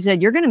called me and she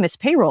said, "You're going to miss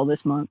payroll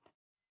this month."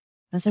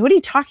 I was like, "What are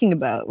you talking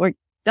about? Like,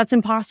 that's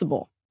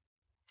impossible."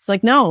 It's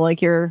like, "No,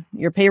 like your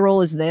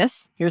payroll is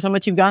this. Here's how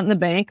much you've got in the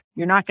bank.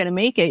 You're not going to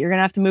make it. You're going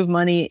to have to move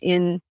money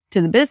into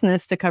the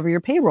business to cover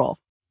your payroll."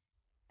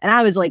 And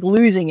I was like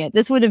losing it.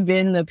 This would have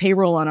been the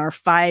payroll on our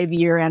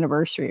 5-year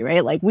anniversary,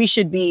 right? Like we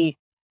should be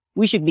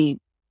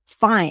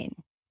fine.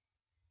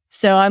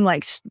 So I'm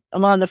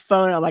on the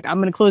phone. I'm like, I'm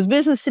going to close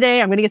business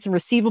today. I'm going to get some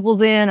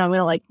receivables in.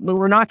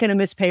 We're not going to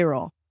miss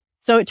payroll.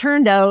 So it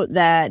turned out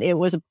that it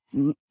was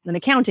an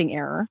accounting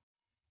error.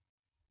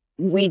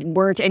 We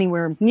weren't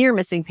anywhere near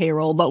missing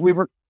payroll, but we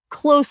were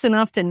close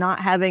enough to not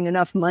having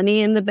enough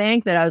money in the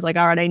bank that I was like,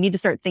 all right, I need to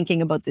start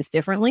thinking about this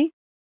differently.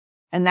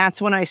 And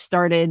that's when I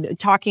started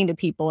talking to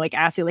people, like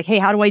asking, like, "Hey,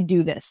 how do I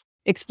do this?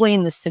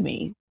 Explain this to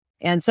me."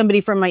 And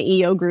somebody from my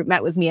EO group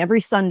met with me every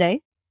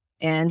Sunday,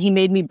 and he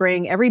made me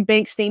bring every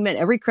bank statement,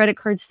 every credit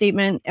card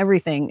statement,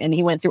 everything. And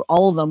he went through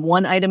all of them,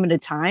 one item at a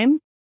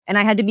time. And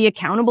I had to be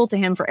accountable to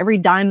him for every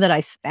dime that I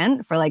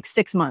spent for like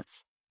 6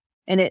 months.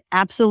 And it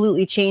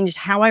absolutely changed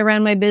how I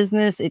ran my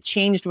business. It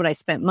changed what I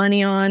spent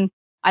money on.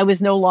 I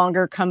was no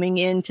longer coming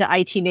into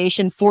IT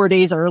Nation 4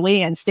 days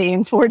early and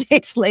staying 4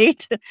 days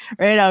late,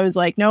 right? I was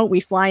like, no,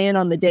 we fly in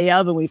on the day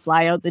of and we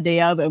fly out the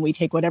day of and we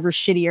take whatever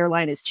shitty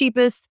airline is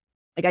cheapest.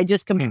 Like I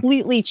just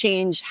completely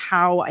changed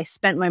how I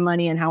spent my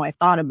money and how I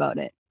thought about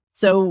it.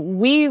 So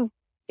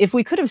if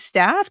we could have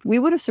staffed, we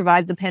would have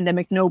survived the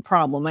pandemic, no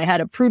problem. I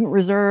had a prudent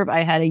reserve.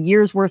 I had a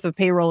year's worth of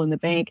payroll in the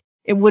bank.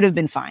 It would have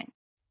been fine.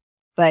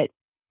 But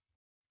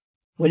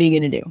what are you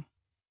going to do?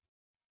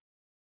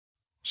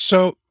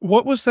 So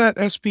what was that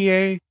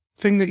SBA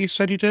thing that you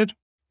said you did?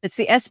 It's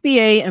the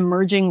SBA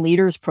Emerging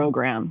Leaders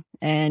Program.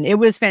 And it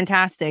was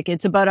fantastic.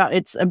 It's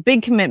a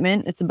big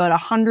commitment. It's about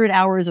 100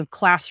 hours of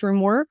classroom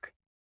work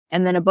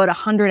and then about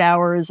 100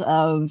 hours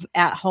of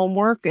at-home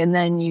work. And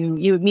then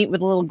you would meet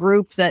with a little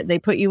group that they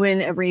put you in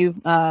every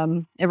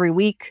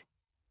week.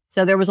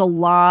 So there was a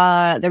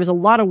lot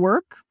of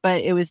work,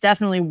 but it was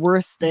definitely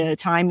worth the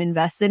time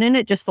invested in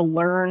it just to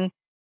learn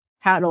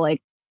how to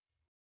like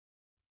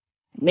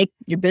make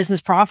your business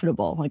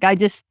profitable. Like I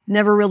just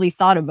never really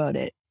thought about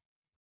it.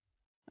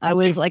 I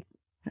was a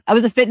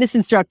fitness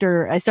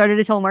instructor. I started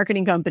a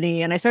telemarketing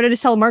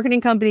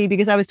company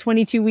because I was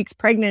 22 weeks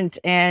pregnant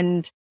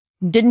and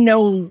didn't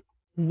know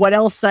what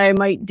else I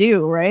might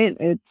do. Right.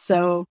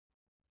 So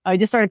I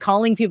just started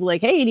calling people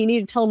like, "Hey, do you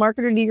need a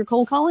telemarketer to do your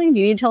cold calling?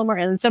 Do you need a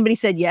telemarketer?" And somebody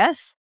said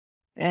yes.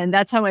 And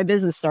that's how my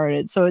business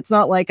started. So it's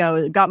not like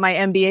I got my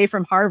MBA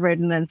from Harvard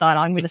and then thought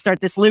I'm going to start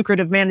this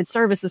lucrative managed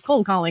services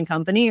cold calling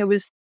company. It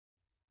was,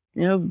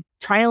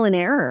 trial and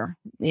error.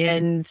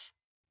 And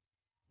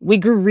we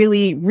grew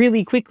really,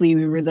 really quickly.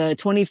 We were the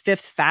 25th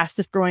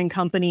fastest growing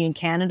company in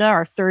Canada,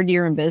 our third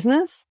year in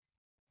business.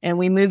 And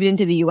we moved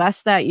into the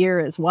US that year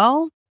as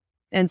well.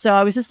 And so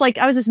I was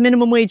this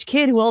minimum wage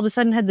kid who all of a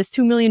sudden had this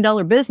 $2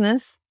 million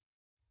business.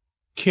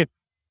 Kid.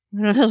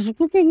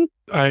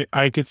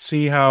 I could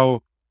see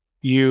how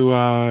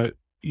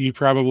you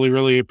probably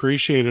really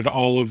appreciated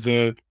all of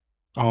the,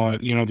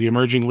 the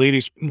emerging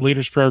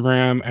leaders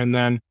program. And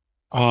then,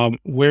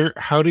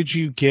 how did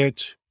you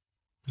get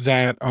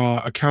that,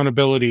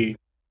 accountability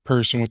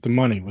person with the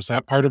money? Was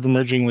that part of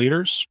emerging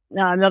leaders?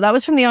 No, that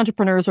was from the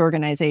Entrepreneurs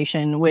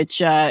Organization,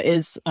 which,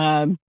 is,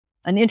 an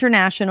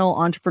international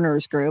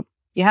entrepreneurs group.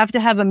 You have to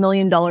have $1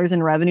 million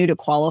in revenue to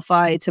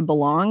qualify to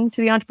belong to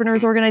the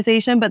Entrepreneurs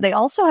Organization, but they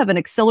also have an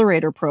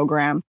accelerator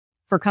program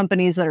for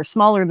companies that are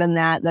smaller than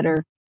that,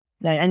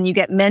 and you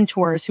get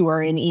mentors who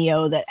are in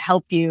EO that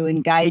help you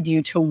and guide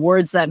you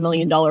towards that $1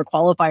 million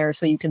qualifier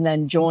so you can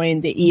then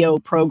join the EO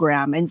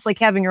program. And it's like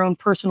having your own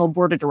personal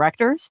board of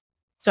directors.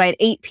 So I had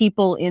 8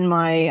 people in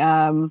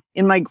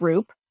my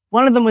group.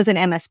 One of them was an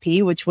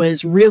MSP, which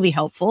was really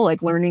helpful,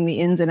 like learning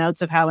the ins and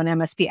outs of how an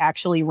MSP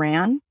actually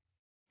ran,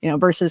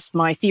 versus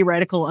my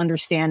theoretical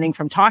understanding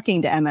from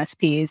talking to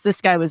MSPs. This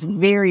guy was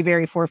very,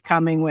 very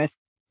forthcoming with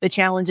the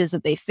challenges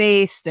that they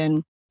faced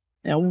and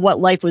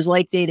what life was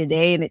like day to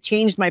day. And it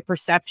changed my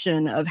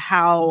perception of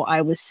how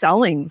I was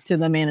selling to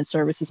the managed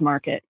services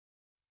market.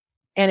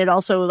 And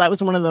that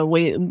was one of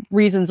the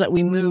reasons that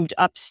we moved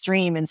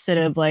upstream instead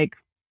of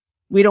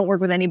we don't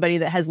work with anybody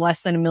that has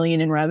less than $1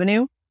 million in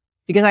revenue,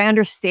 because I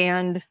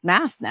understand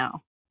math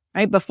now,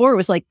 right? Before it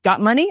was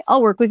got money,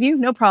 I'll work with you,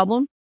 no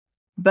problem.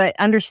 But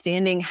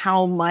understanding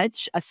how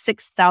much a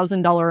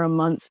 $6,000 a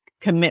month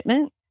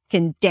commitment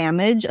can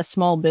damage a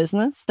small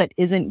business that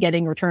isn't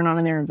getting return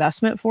on their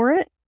investment for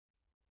it.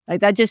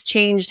 That just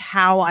changed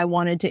how I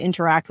wanted to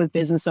interact with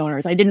business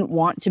owners. I didn't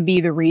want to be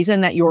the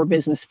reason that your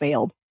business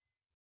failed.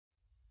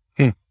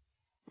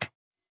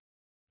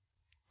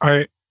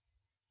 I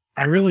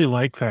really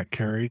like that,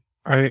 Carrie.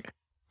 I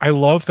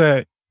love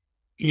that,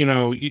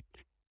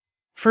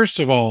 first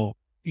of all,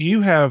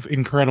 you have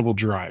incredible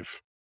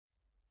drive.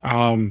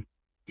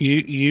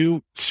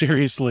 You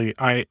seriously,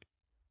 I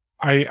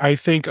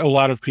think a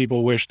lot of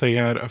people wish they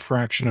had a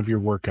fraction of your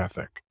work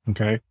ethic.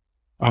 Okay.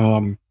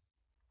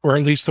 Or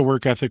at least the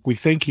work ethic we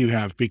think you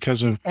have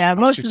because of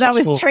most of that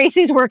was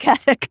Tracy's work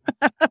ethic.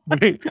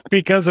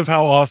 Because of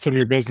how awesome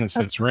your business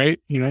is, right?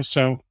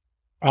 So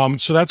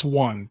that's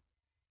one.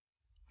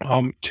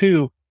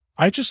 2,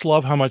 I just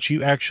love how much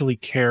you actually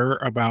care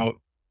about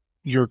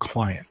your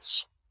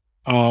clients.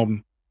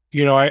 Look,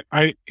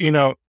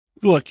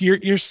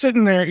 you're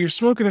sitting there, you're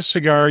smoking a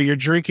cigar, you're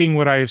drinking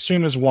what I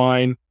assume is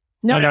wine.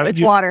 No, it's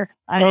water.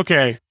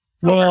 Okay.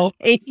 Well,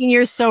 18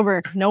 years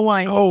sober, no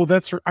wine. Oh,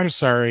 I'm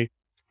sorry.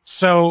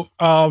 So,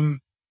 but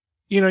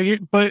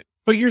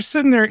you're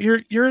sitting there,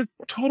 you're a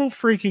total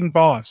freaking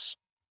boss,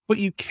 but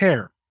you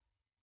care.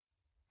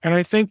 And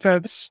I think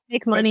that's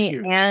make money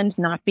and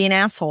not be an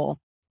asshole,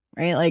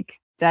 right?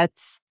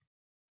 That's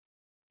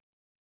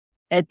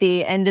at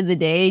the end of the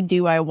day,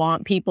 do I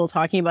want people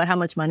talking about how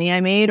much money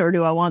I made, or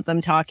do I want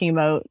them talking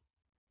about,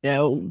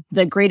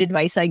 the great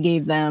advice I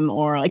gave them,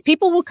 or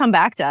people will come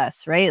back to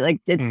us, right?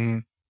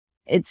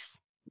 It's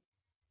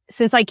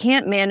since I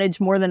can't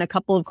manage more than a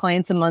couple of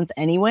clients a month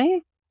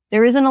anyway,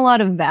 there isn't a lot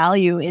of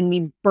value in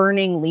me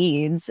burning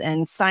leads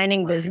and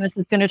signing business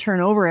that's going to turn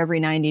over every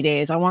 90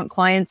 days. I want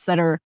clients that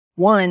are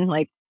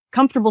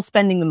comfortable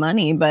spending the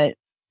money, but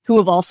who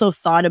have also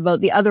thought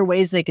about the other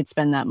ways they could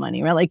spend that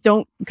money, right?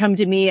 Don't come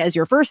to me as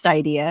your first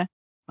idea,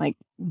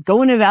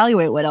 go and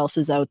evaluate what else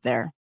is out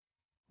there.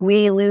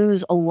 We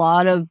lose a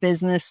lot of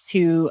business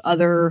to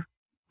other,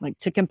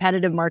 to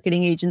competitive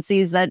marketing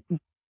agencies that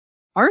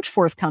aren't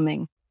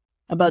forthcoming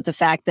about the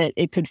fact that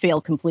it could fail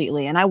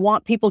completely. And I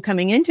want people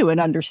coming into it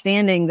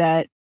understanding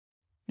that,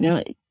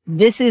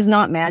 this is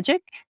not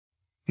magic.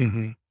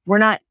 Mm-hmm. We're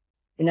not,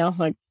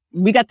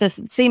 we got the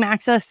same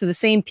access to the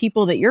same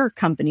people that your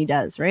company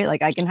does, right?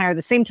 I can hire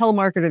the same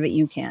telemarketer that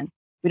you can.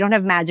 We don't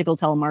have magical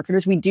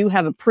telemarketers. We do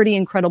have a pretty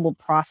incredible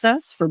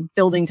process for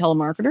building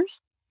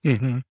telemarketers.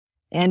 Mm-hmm.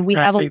 And we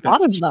have a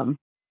lot of them.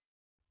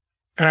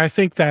 And I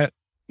think that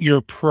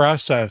your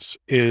process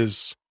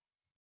is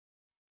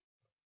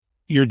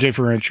your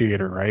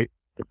differentiator, right?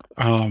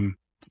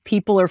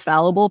 People are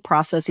fallible,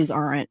 processes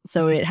aren't.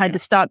 So it had to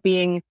stop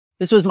being,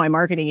 this was my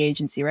marketing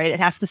agency, right? It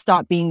has to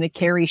stop being the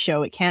Carrie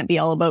show. It can't be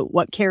all about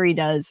what Carrie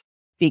does,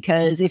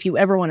 because if you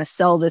ever want to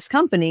sell this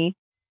company,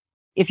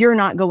 if you're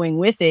not going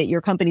with it,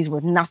 your company's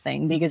worth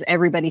nothing, because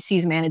everybody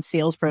sees Managed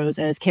Sales Pros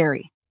as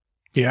Carrie.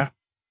 Yeah.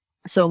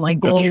 So my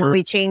goal, when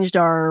we changed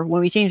our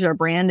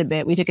brand a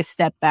bit, we took a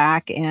step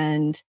back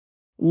and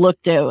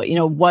looked at,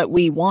 what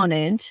we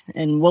wanted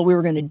and what we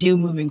were going to do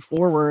moving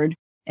forward.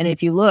 And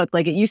if you look,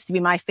 it used to be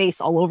my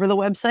face all over the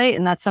website,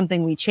 and that's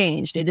something we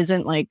changed. It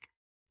isn't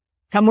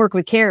come work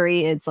with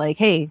Carrie, it's like,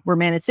 hey, we're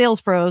managed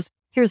sales pros.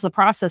 Here's the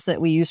process that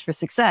we use for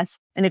success.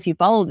 And if you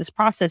follow this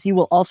process, you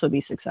will also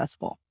be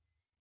successful.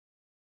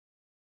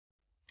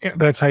 Yeah,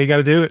 that's how you got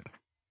to do it.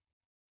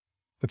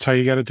 That's how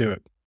you got to do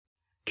it.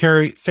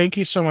 Carrie, thank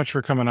you so much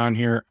for coming on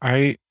here.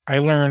 I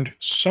learned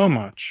so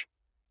much.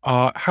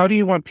 How do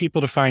you want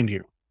people to find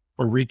you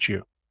or reach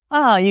you?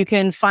 You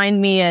can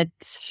find me at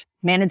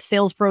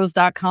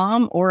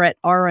managedsalespros.com or at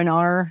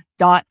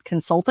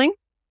rnr.consulting.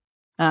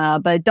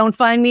 But don't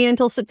find me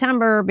until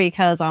September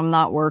because I'm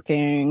not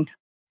working.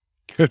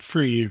 Good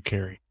for you,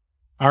 Carrie.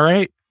 All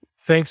right.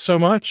 Thanks so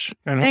much.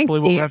 And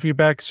hopefully we'll have you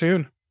back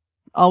soon.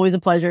 Always a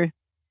pleasure.